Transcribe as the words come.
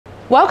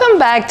Welcome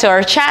back to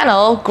our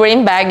channel,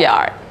 Green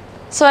Backyard.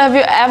 So have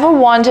you ever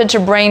wanted to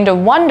bring the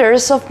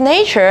wonders of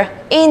nature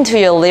into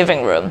your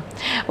living room?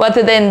 Well,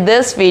 today in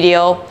this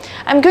video,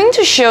 I'm going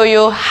to show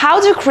you how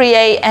to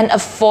create an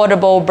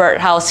affordable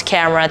birdhouse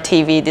camera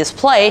TV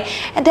display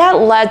and that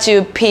lets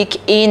you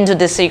peek into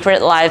the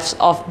secret lives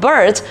of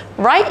birds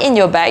right in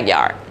your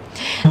backyard.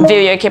 View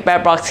your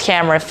Birdbox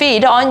camera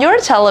feed on your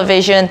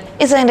television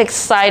is an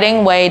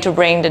exciting way to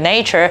bring the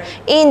nature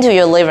into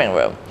your living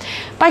room.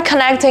 By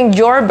connecting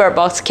your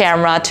Birdbox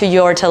camera to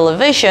your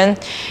television,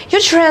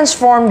 you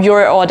transform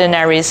your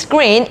ordinary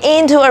screen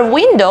into a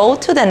window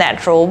to the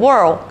natural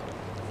world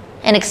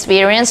and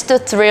experience the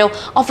thrill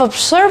of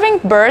observing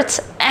birds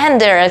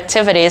and their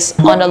activities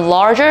on a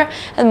larger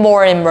and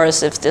more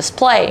immersive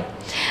display.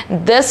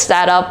 This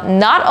setup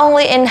not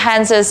only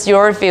enhances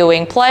your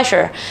viewing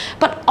pleasure,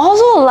 but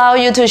also allows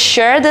you to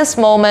share this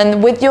moment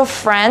with your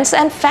friends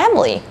and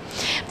family,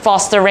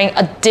 fostering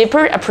a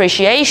deeper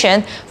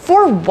appreciation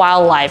for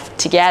wildlife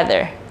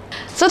together.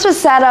 So to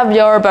set up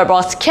your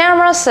Birdbox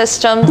camera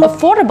system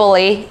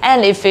affordably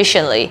and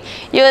efficiently,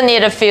 you'll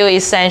need a few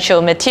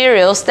essential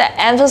materials that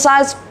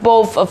emphasize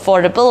both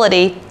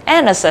affordability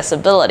and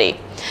accessibility.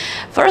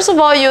 First of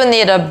all, you'll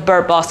need a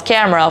Birdbox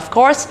camera, of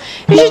course.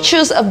 You should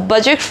choose a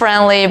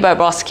budget-friendly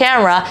Birdbox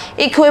camera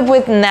equipped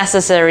with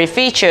necessary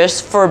features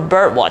for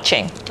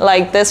birdwatching,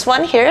 like this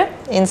one here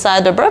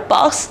inside the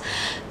Birdbox.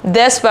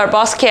 This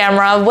Birdbox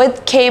camera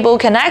with cable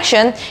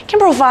connection can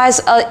provide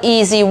an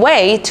easy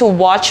way to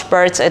watch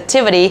birds'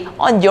 activity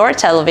on your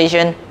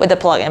television with a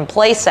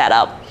plug-and-play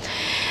setup.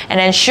 And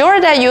ensure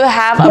that you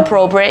have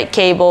appropriate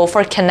cable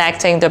for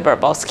connecting the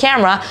Birdbox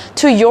camera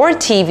to your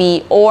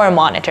TV or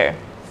monitor.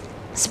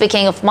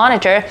 Speaking of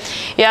monitor,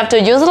 you have to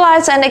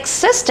utilize an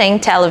existing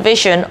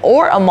television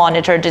or a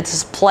monitor to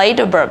display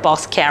the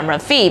Birdbox camera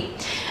feed.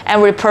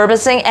 And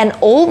repurposing an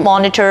old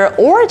monitor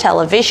or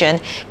television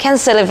can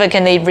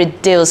significantly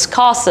reduce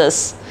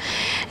costs.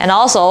 And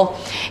also,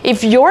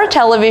 if your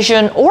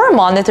television or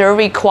monitor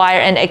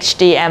require an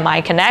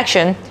HDMI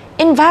connection,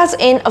 invest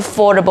in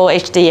affordable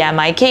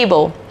HDMI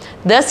cable.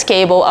 This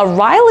cable are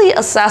widely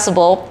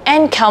accessible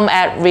and come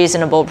at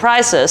reasonable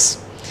prices.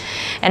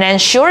 And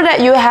ensure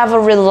that you have a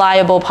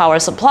reliable power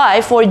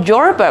supply for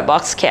your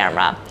Birdbox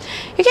camera.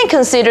 You can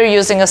consider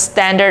using a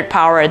standard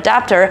power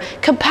adapter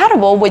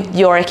compatible with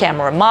your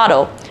camera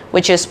model,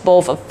 which is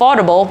both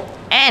affordable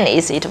and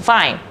easy to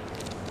find.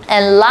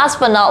 And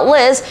last but not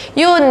least,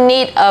 you'll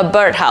need a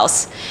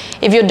birdhouse.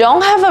 If you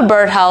don't have a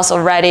birdhouse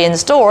already in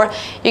store,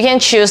 you can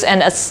choose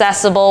an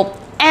accessible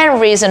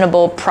and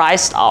reasonable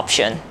priced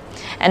option.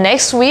 And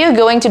next, we are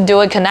going to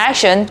do a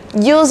connection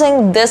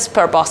using this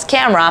Birdbox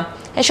camera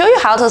and show you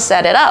how to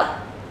set it up.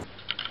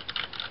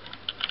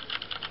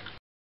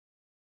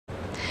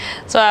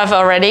 So I've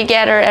already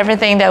gathered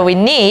everything that we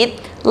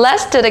need.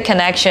 Let's do the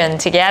connection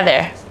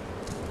together.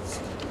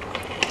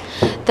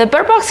 The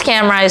Birdbox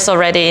camera is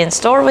already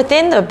installed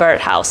within the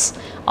birdhouse.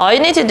 All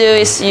you need to do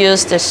is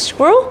use the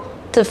screw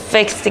to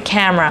fix the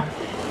camera.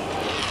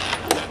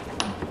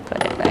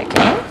 Put it back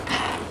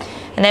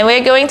in. And then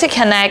we're going to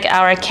connect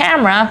our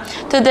camera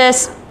to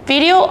this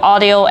video,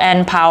 audio,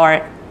 and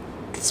power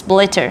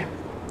splitter.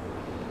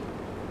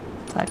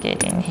 Plug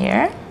it in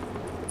here.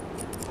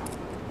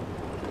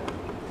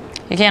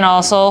 You can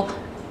also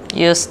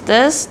use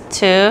this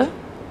to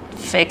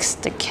fix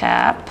the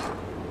cap.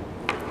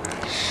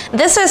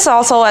 This is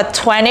also a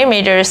 20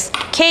 meters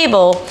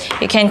cable.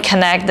 You can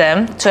connect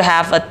them to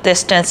have a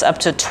distance up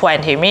to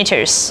 20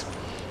 meters.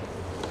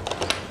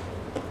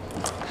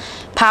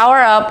 Power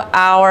up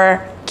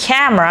our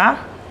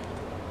camera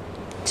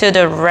to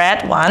the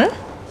red one.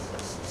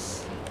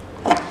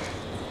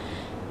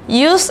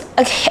 Use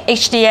a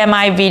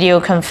HDMI video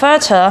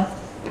converter.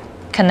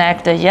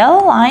 Connect the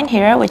yellow line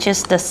here, which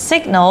is the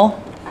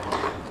signal,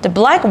 the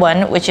black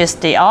one, which is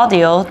the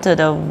audio, to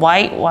the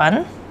white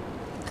one.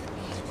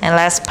 And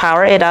let's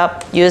power it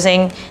up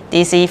using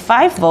DC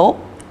 5 volt.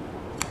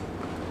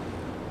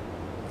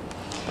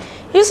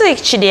 Use the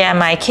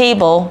HDMI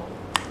cable,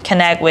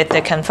 connect with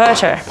the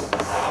converter.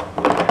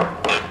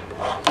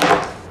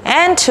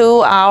 And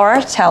to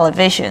our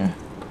television.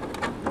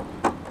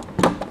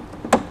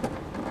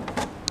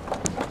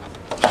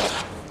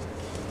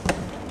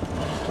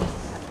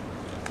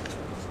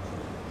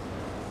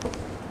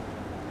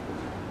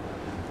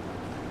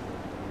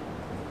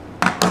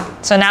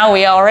 So now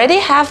we already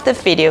have the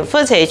video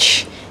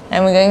footage,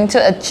 and we're going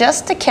to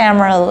adjust the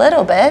camera a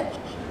little bit.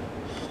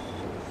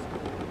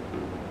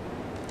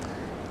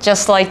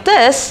 Just like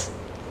this,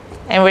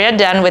 and we are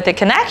done with the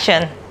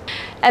connection.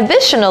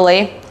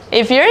 Additionally,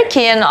 if you're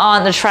keen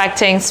on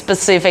attracting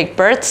specific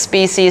bird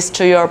species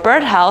to your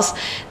birdhouse,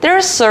 there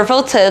are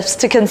several tips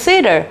to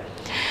consider.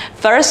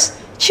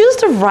 First, choose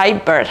the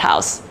right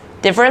birdhouse.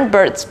 Different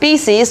bird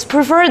species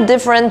prefer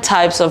different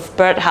types of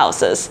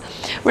birdhouses.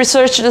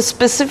 Research the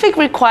specific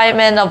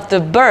requirement of the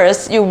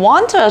birds you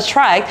want to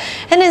attract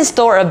and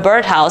install a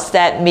birdhouse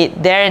that meets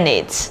their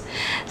needs.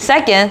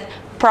 Second,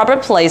 proper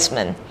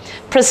placement.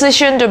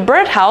 Position the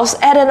birdhouse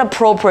at an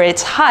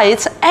appropriate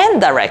height and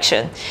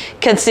direction,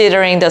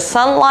 considering the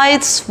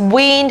sunlight,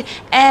 wind,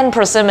 and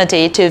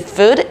proximity to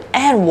food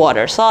and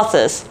water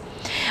sources.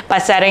 By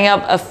setting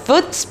up a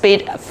food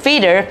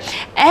feeder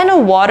and a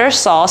water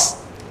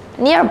source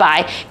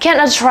nearby can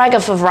attract a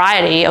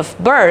variety of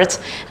birds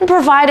and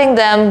providing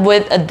them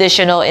with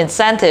additional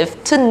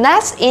incentive to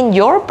nest in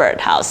your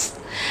birdhouse.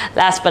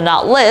 Last but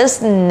not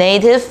least,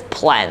 native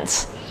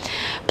plants.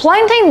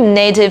 Planting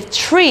native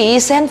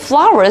trees and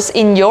flowers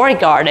in your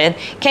garden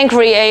can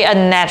create a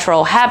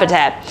natural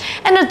habitat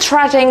and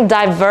attracting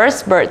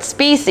diverse bird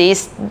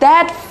species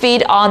that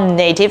feed on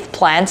native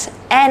plants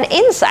and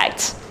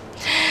insects.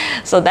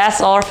 So that's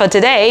all for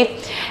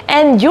today,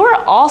 and you're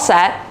all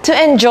set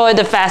to enjoy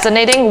the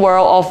fascinating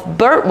world of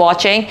bird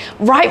watching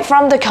right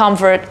from the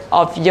comfort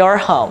of your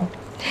home.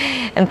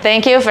 And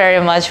thank you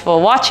very much for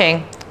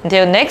watching.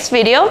 Until next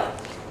video,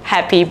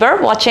 happy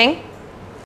bird watching!